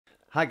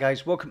Hi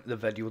guys, welcome to the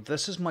video.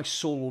 This is my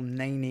solo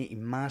 980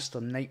 Master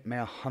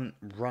Nightmare Hunt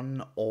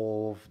run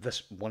of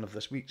one of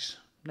this week's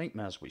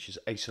nightmares, which is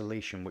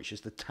Isolation, which is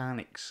the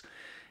Taniks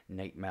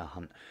Nightmare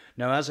Hunt.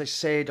 Now, as I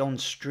said on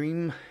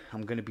stream,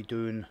 I'm going to be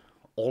doing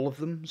all of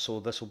them, so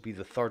this will be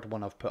the third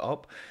one I've put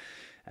up.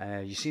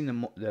 You've seen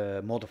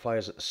the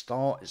modifiers at the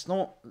start. It's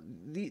not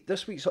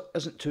this week's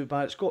isn't too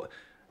bad.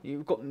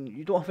 You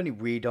don't have any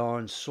radar,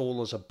 and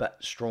Solar's a bit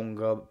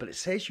stronger, but it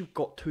says you've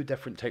got two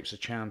different types of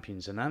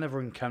champions, and I never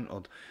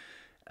encountered.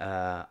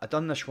 I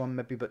done this one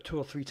maybe about 2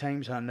 or 3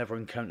 times, and I never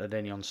encountered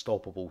any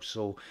unstoppable.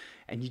 So,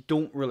 and you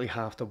don't really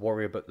have to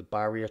worry about the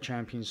barrier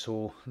champion.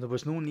 So there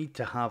was no need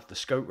to have the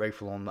scout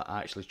rifle on that I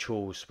actually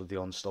chose with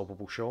the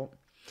unstoppable shot.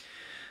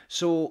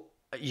 So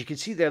you can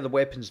see there the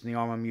weapons and the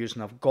armor I'm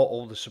using. I've got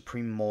all the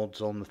supreme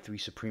mods on, the 3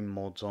 supreme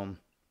mods on.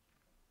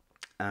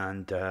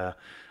 And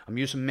I'm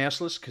using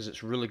Merciless because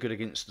it's really good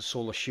against the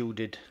solar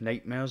shielded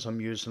nightmares.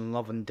 I'm using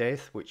Love and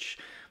Death, which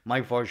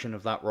my version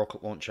of that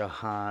rocket launcher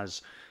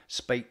has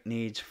spike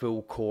nades,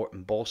 full court,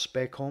 and boss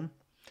spec on.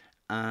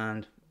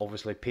 And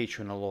obviously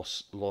Patron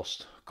of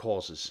Lost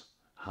Causes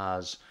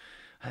has,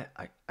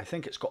 I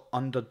think it's got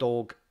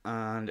Underdog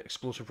and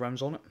Explosive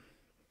Rounds on it.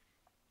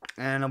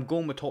 And I'm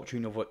going with Top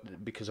Tune of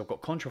it because I've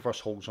got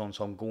Controverse holes on,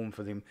 so I'm going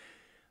for them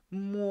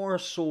more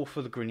so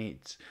for the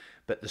grenades.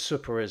 But the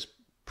super is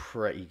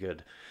pretty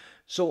good.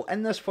 So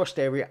in this first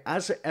area,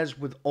 as it is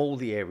with all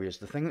the areas,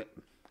 the thing that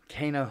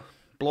kind of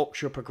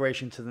blocks your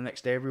progression to the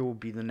next area will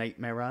be the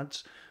nightmare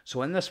ads.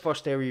 So in this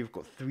first area, you've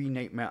got 3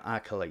 nightmare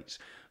acolytes.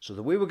 So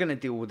the way we're going to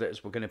deal with it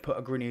is we're going to put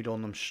a grenade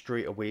on them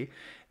straight away.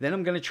 Then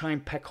I'm going to try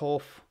and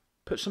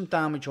put some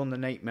damage on the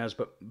nightmares,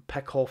 but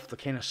pick off the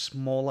kind of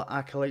smaller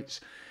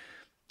acolytes.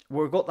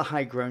 We've got the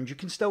high ground. You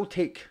can still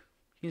take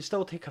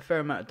a fair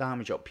amount of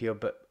damage up here,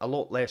 but a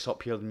lot less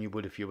up here than you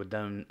would if you were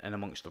down in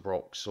amongst the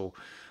rocks. So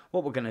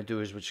what we're going to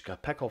do is we're just going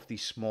to pick off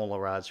these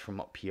smaller ads from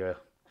up here.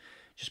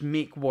 Just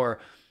make we'll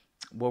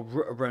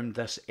route around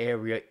this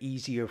area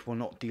easier if we're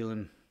not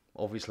dealing,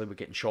 obviously, we're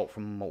getting shot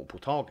from multiple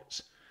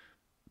targets.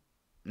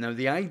 Now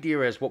the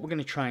idea is what we're going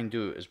to try and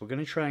do is we're going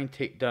to try and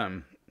take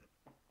down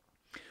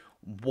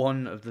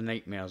one of the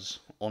nightmares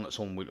on its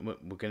own. We're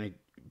going to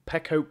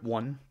pick out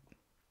one,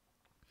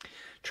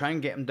 try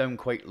and get them down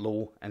quite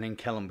low, and then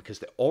kill them, because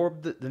the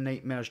orb that the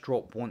nightmares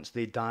drop once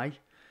they die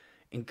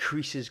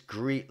increases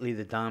greatly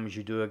the damage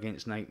you do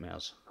against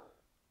nightmares.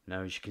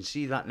 Now, as you can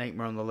see, that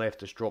nightmare on the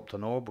left has dropped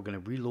an orb. We're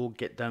going to reload,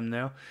 get down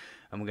there,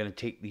 and we're going to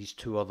take these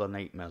 2 other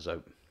nightmares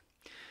out.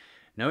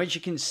 Now, as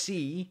you can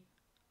see,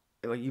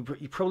 you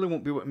probably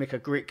won't be able to make a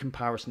great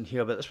comparison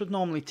here, but this would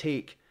normally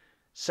take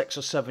 6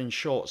 or 7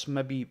 shots,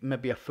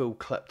 maybe a full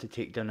clip to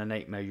take down a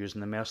nightmare using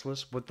the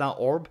Merciless. With that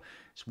orb,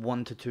 it's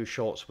 1 to 2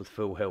 shots with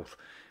full health.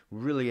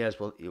 Really is,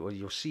 well,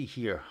 you'll see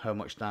here how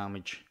much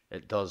damage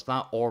it does.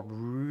 That orb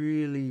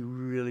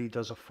really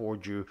does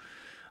afford you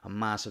a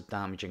massive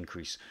damage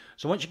increase.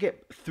 So once you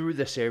get through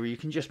this area, you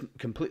can just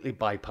completely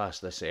bypass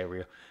this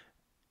area.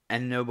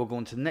 And now we're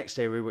going to the next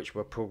area, which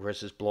where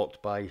progress is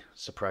blocked by,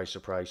 surprise,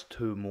 surprise,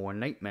 2 more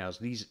nightmares.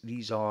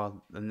 These are,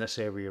 in this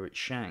area, it's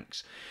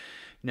Shanks.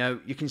 Now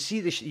you can see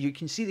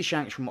the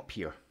Shanks from up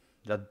here.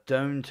 They're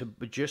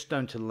just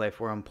down to the left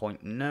where I'm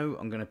pointing now.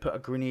 I'm going to put a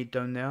grenade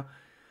down there.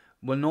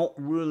 We're not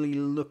really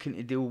looking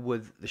to deal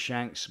with the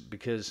Shanks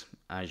because,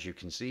 as you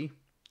can see,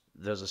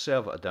 there's a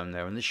servitor down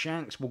there, and the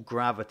Shanks will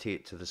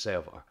gravitate to the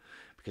servitor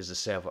because the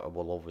servitor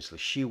will obviously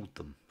shield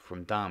them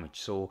from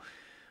damage. So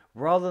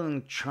rather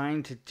than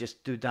trying to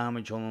just do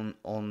damage on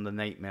the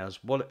nightmares,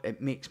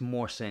 it makes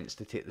more sense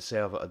to take the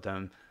servitor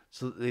down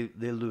so that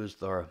they lose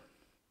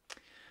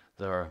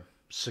their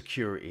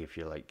security, if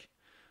you like.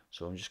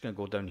 So I'm just going to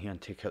go down here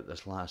and take out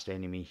this last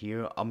enemy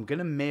here. I'm going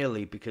to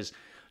melee because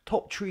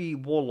top tree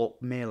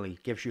warlock melee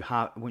gives you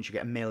half, once you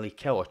get a melee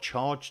kill, a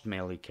charged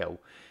melee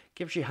kill,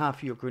 gives you half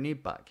of your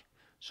grenade back.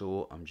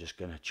 So I'm just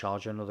going to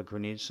charge another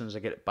grenade as soon as I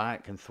get it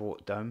back and throw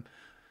it down.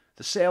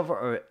 The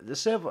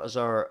servitors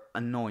are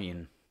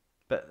annoying,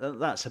 but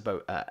that's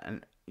about it.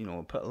 And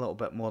put a little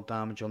bit more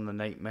damage on the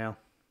nightmare.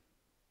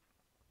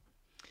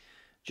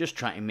 Just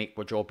trying to make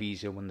my job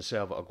easier when the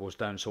servitor goes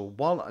down. So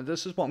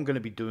this is what I'm going to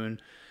be doing.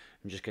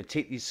 I'm just going to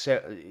take these,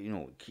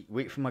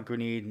 wait for my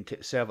grenade and take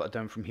the servitor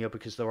down from here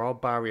because there are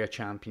barrier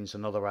champions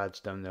and other ads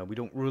down there. We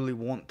don't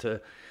want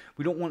to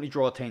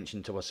draw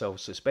attention to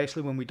ourselves,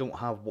 especially when we don't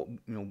have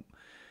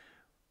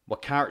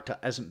what character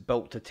isn't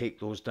built to take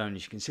those down.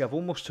 As you can see, I've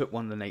almost took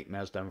one of the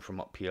nightmares down from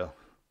up here.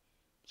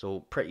 So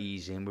pretty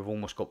easy, and we've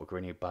almost got the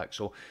grenade back.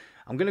 So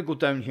I'm going to go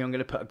down here. I'm going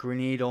to put a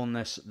grenade on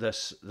this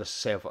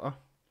servitor.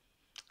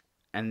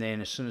 And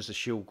then as soon as the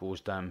shield goes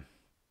down,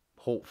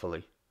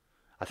 hopefully,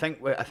 I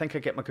think I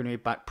get my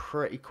grenade back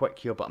pretty quick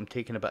here, but I'm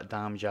taking a bit of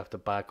damage. I have to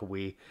back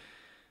away,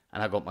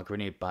 and I got my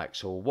grenade back.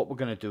 So what we're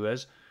going to do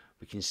is,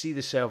 we can see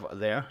the servitor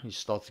there. He's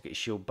starting to get his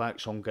shield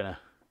back, so I'm going to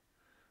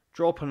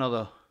drop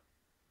another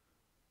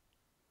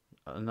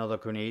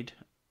grenade,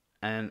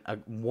 and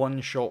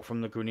one shot from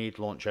the grenade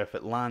launcher, if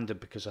it landed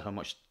because of how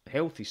much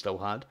health he still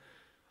had,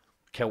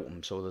 killed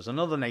him. So there's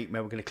another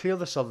nightmare. We're going to clear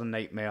this other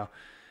nightmare,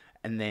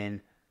 and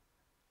then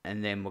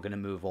and then we're going to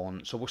move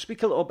on. So we'll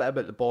speak a little bit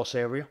about the boss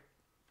area.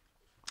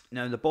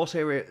 Now, the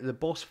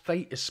boss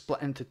fight is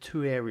split into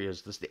two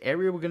areas. There's the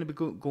area we're going to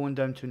be going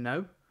down to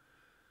now,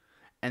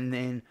 and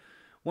then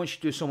once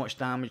you do so much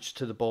damage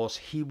to the boss,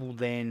 he will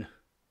then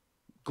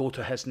go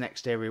to his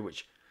next area,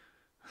 which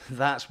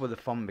that's where the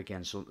fun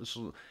begins.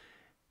 So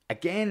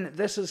again,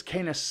 this is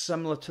kind of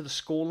similar to the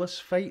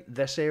skolas fight.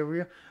 This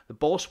area, the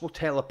boss will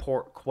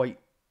teleport quite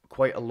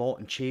a lot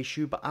and chase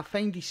you, but I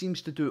find he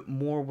seems to do it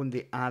more when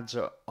the ads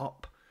are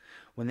up.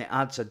 When the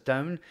ads are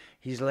down,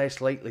 he's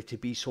less likely to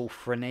be so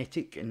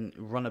frenetic and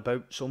run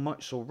about so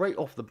much. So right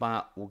off the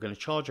bat, we're going to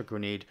charge a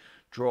grenade,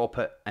 drop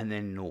it, and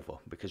then Nova,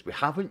 because we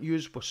haven't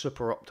used our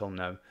super up till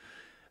now.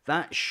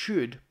 That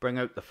should bring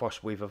out the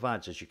first wave of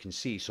ads, as you can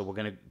see. So we're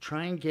going to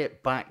try and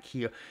get back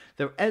here.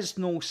 There is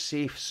no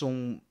safe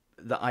zone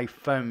that I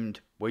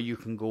found where you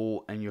can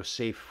go and you're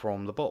safe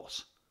from the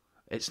boss.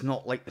 It's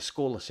not like the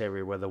skolas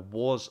area where there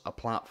was a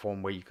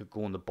platform where you could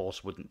go and the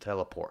boss wouldn't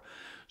teleport.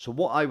 So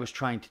what I was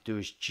trying to do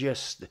is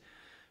just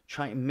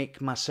try to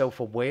make myself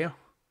aware.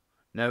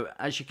 Now,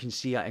 as you can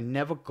see, I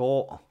never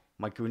got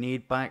my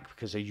grenade back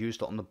because I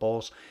used it on the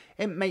boss.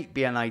 It might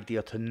be an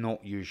idea to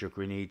not use your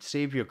grenade.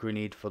 Save your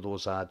grenade for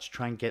those ads.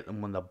 Try and get them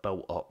when they're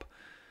built up.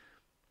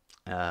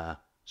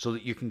 So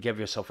that you can give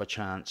yourself a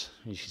chance.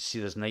 You can see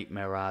there's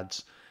nightmare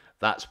ads.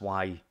 That's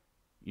why,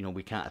 you know,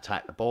 we can't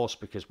attack the boss,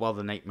 because while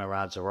the nightmare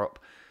ads are up,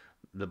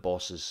 the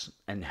boss is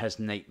in his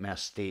nightmare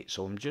state.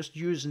 So I'm just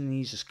using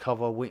these as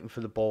cover, waiting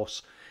for the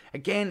boss.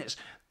 Again,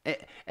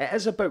 it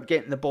is about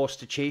getting the boss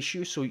to chase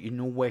you so you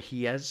know where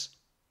he is.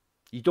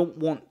 You don't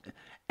want,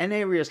 in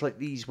areas like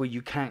these where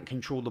you can't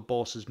control the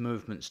boss's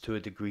movements to a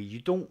degree, you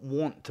don't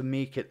want to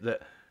make it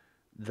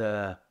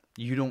that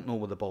you don't know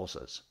where the boss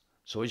is.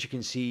 So as you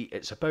can see,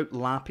 it's about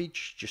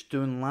lappage, just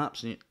doing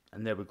laps, and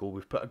there we go.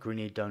 We've put a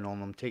grenade down on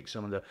them, take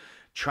some of the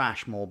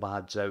trash mob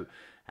ads out,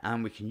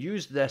 and we can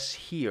use this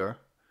here.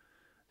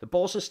 The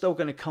boss is still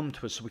going to come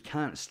to us, so we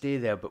can't stay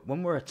there, but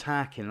when we're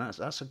attacking,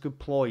 that's a good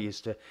ploy,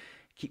 is to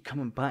keep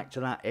coming back to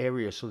that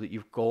area so that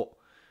you've got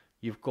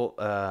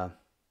the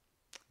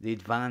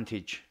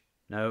advantage.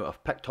 Now,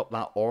 I've picked up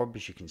that orb.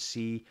 As you can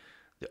see,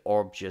 the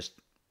orb just,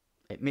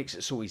 it makes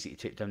it so easy to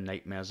take down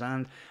nightmares,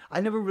 and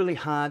I never really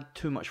had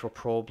too much of a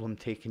problem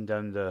taking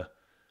down the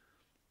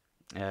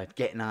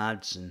getting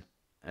ads and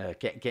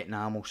getting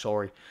ammo,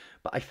 sorry.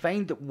 But I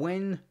find that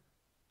when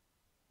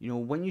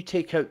you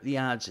take out the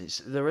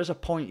ads, there is a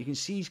point, you can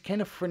see he's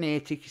kind of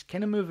frenetic, he's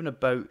kind of moving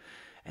about,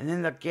 and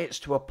then there gets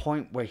to a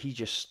point where he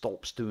just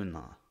stops doing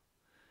that.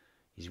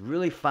 He's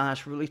really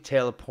fast, really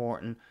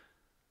teleporting.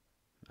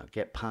 I'll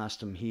get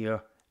past him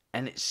here,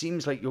 and it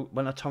seems like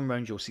when I turn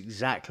around, you'll see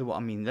exactly what I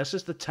mean. This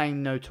is the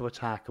time now to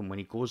attack him when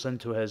he goes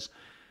into his,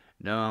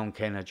 now I'm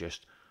kind of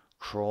just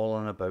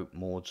crawling about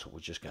mode, so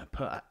we're just going to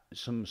put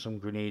some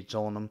grenades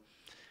on him.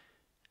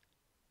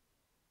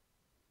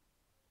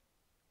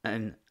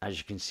 And as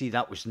you can see,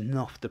 that was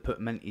enough to put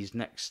him into his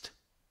next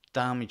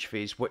damage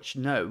phase, which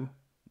now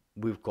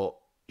we've got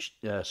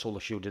solar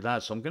shielded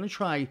ads. So I'm going to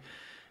try,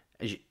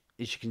 as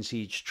you can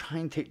see, just try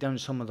and take down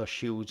some of their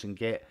shields and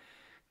get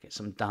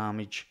some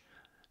damage.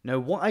 Now,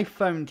 what I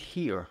found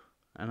here,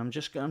 and I'm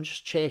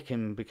just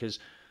checking, because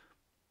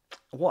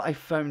what I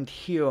found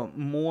here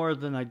more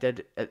than I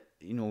did at,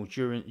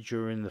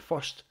 during the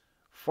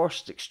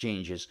first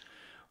exchanges,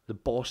 the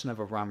boss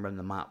never ran around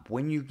the map.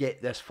 When you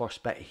get this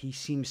first bit, he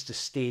seems to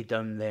stay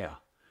down there,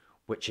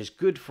 which is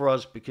good for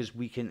us because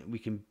we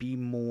can be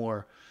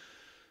more,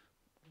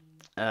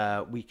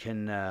 we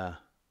can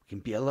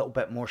be a little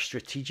bit more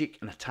strategic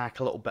and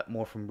attack a little bit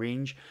more from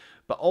range.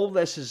 But all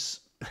this is,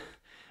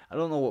 I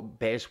don't know what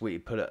best way to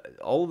put it.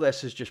 All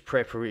this is just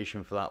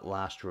preparation for that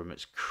last room.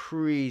 It's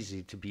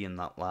crazy to be in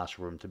that last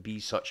room, to be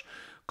such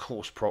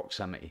close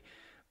proximity.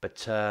 But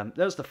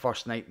there's the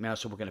first nightmare,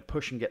 so we're going to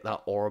push and get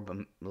that orb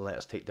and let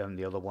us take down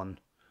the other one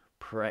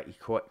pretty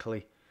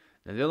quickly.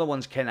 Now the other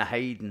one's kind of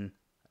hiding.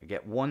 I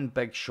get one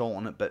big shot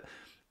on it, but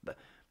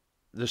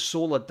the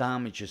solar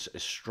damage is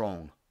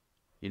strong.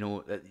 You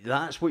know,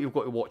 that's what you've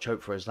got to watch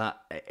out for, is that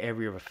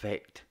area of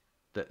effect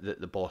that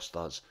the boss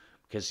does,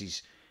 because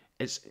it's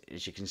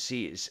as you can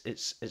see,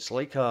 it's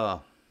like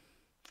it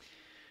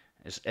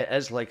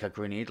is like a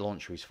grenade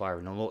launcher he's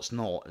firing, although it's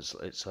not.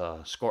 It's a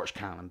scorch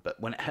cannon, but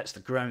when it hits the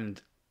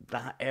ground,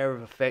 that area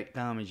of effect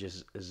damage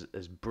is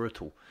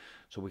brutal.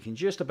 So we can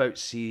just about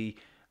see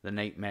the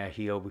nightmare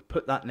here. We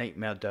put that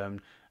nightmare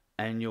down,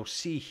 and you'll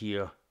see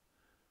here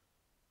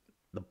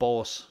the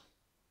boss.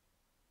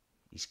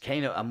 He's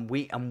kind of, I'm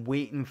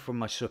waiting for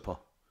my super.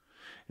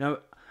 Now,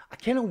 a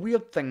kind of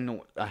weird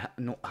thing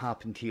not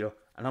happened here,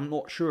 and I'm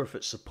not sure if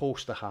it's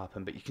supposed to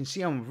happen, but you can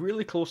see I'm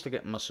really close to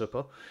getting my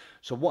super.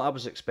 So what I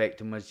was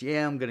expecting was,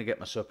 yeah, I'm going to get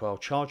my super, I'll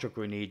charge a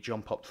grenade,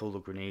 jump up, throw the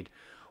grenade.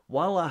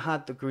 While I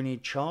had the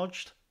grenade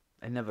charged,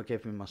 it never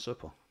gave me my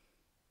super.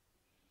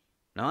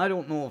 Now, I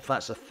don't know if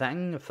that's a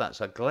thing, if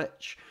that's a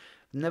glitch.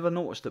 Never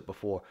noticed it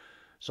before.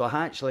 So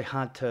I actually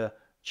had to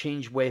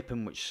change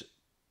weapon, which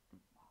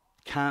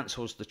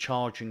cancels the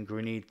charging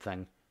grenade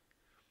thing.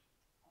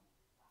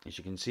 As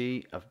you can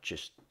see, I've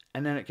just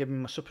and then it gave me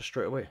my super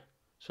straight away.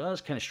 So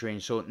that's kind of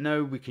strange. So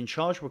now we can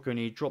charge our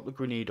grenade, drop the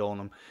grenade on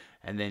him,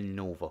 and then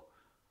Nova.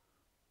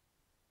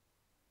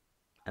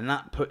 And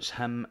that puts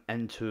him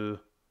into...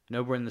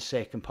 Now we're in the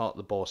second part of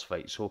the boss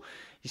fight. So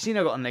you seen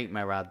I got a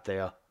nightmare ad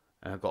there,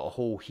 and I've got a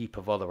whole heap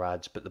of other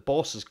ads, but the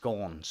boss is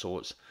gone.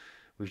 So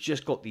we've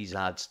just got these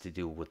ads to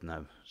deal with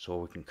now. So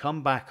we can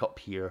come back up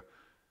here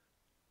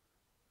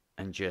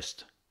and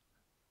just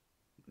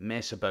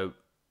mess about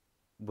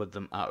with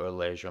them at our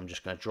leisure. I'm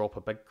just going to drop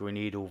a big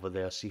grenade over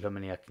there, see how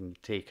many I can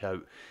take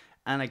out.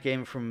 And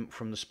again, from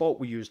the spot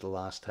we used the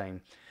last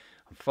time,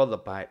 and further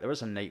back, there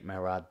is a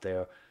nightmare ad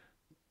there.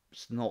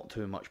 It's not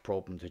too much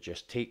problem to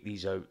just take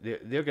these out.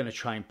 They're going to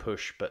try and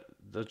push, but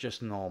they're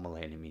just normal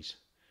enemies.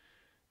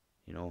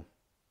 You know.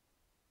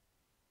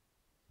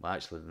 Well,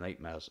 actually, the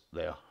nightmare's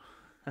there.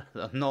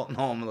 They're not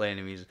normal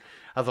enemies.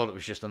 I thought it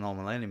was just a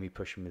normal enemy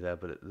pushing me there,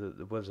 but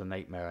there was a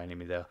nightmare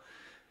enemy there.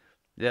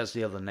 There's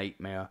the other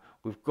nightmare.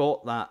 We've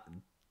got that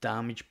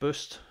damage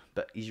boost,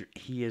 but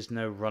he is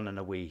now running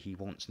away. He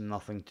wants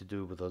nothing to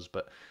do with us.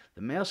 But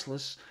the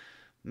Merciless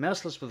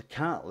with a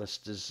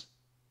Catalyst is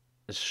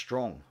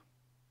strong.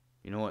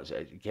 You know,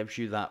 it gives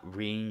you that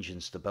range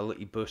and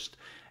stability boost.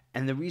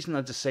 And the reason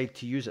I decided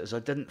to use it is I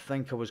didn't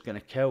think I was going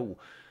to kill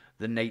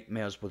the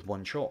nightmares with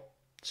one shot.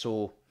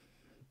 So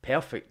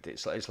perfect.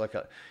 It's like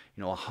a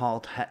a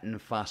hard hitting,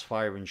 fast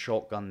firing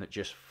shotgun that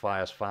just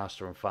fires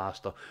faster and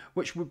faster,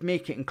 which would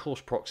make it in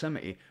close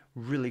proximity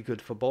really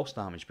good for boss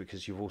damage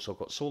because you've also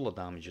got solar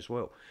damage as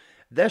well.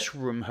 This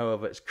room,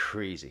 however, is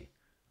crazy.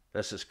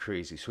 This is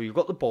crazy. So you've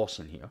got the boss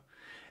in here.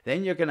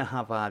 Then you're going to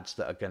have ads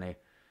that are going to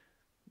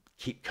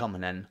keep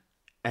coming in.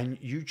 And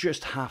you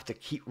just have to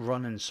keep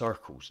running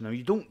circles. Now,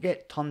 you don't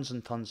get tons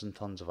and tons and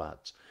tons of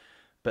ads,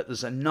 but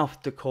there's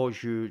enough to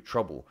cause you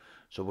trouble.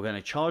 So we're going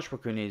to charge for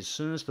grenades. As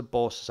soon as the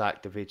boss is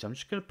activated, I'm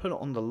just going to put it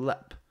on the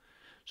lip.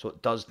 So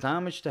it does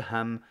damage to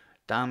him,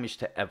 damage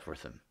to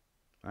everything.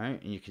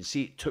 Right? And you can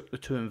see it took the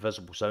two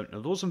invisibles out.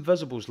 Now, those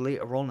invisibles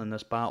later on in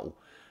this battle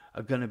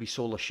are going to be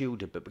solar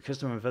shielded, but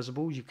because they're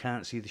invisible, you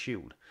can't see the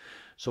shield.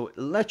 So it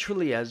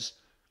literally is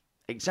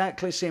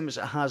exactly the same as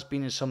it has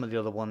been in some of the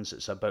other ones.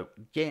 It's about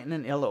getting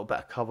into a little bit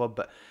of cover,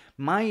 but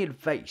my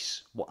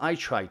advice, what I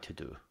tried to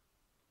do,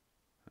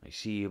 I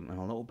see him in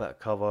a little bit of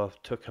cover,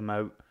 took him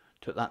out,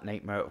 took that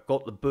nightmare out. I've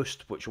got the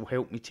boost, which will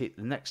help me take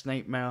the next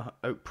nightmare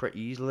out pretty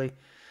easily.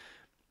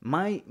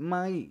 My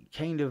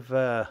kind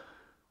of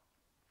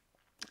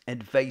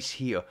advice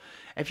here,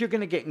 if you're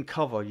going to get in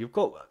cover, you've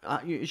got,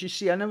 as you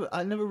see, I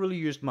never really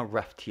used my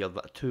rift here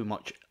that too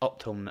much up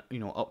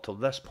till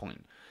this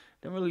point.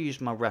 Didn't really use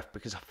my rift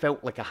because I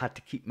felt like I had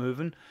to keep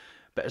moving.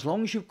 But as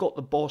long as you've got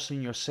the boss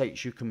in your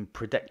sights, you can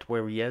predict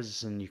where he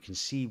is and you can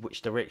see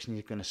which direction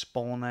he's going to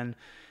spawn in.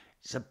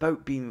 It's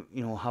about being,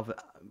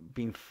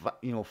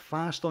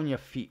 fast on your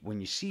feet.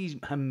 When you see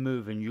him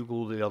moving, you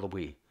go the other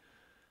way.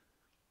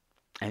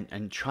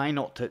 And try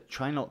not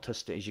to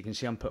stay. As you can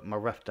see, I'm putting my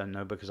rift down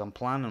now because I'm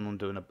planning on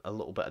doing a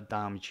little bit of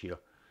damage here.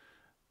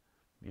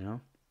 You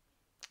know.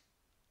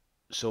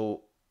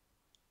 So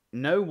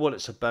now what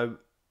it's about.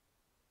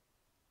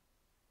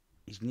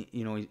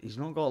 He's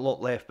not got a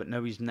lot left, but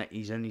now he's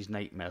in his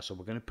nightmare. So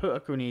we're going to put a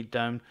grenade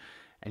down,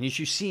 and as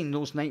you've seen,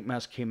 those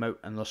nightmares came out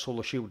and they're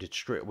solar shielded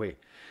straight away.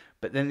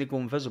 But then they go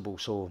invisible.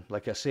 So,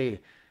 like I say,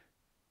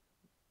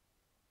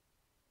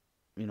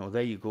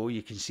 there you go.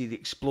 You can see the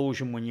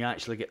explosion when you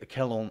actually get the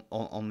kill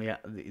on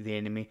the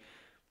enemy.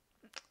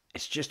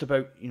 It's just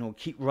about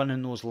keep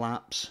running those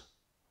laps.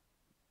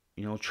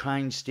 Try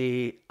and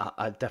stay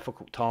a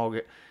difficult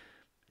target.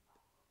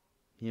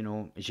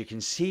 As you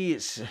can see,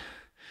 it's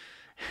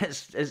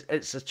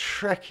a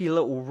tricky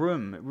little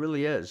room. It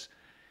really is.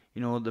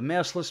 The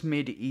Merciless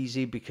made it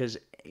easy because,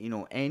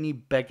 any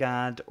big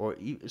ad or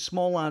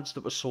small ads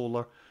that were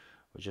solar,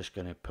 we're just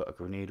going to put a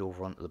grenade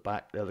over onto the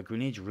back there. The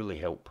grenades really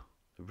help.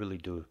 They really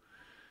do.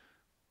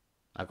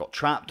 I got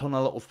trapped on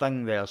a little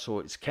thing there, so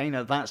it's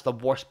that's the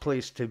worst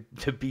place to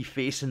be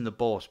facing the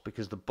boss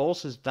because the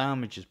boss's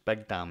damage is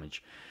big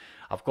damage.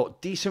 I've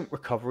got decent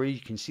recovery. You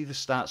can see the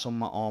stats on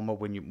my armor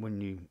when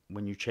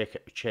you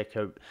check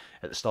out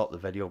at the start of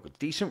the video. I've got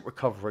decent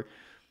recovery,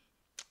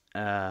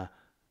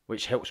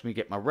 which helps me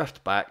get my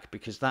rift back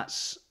because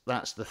that's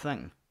the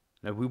thing.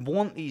 Now we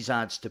want these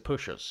ads to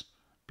push us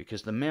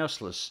because the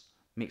Merciless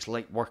makes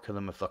light work of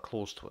them if they're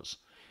close to us,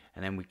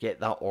 and then we get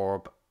that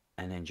orb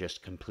and then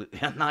just completely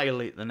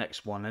annihilate the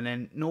next one, and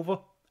then Nova,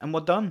 and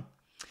we're done.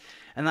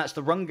 And that's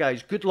the run,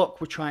 guys. Good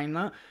luck with trying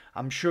that.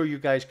 I'm sure you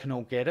guys can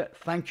all get it.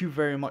 Thank you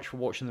very much for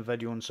watching the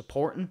video and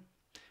supporting.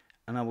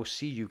 And I will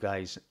see you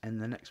guys in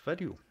the next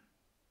video.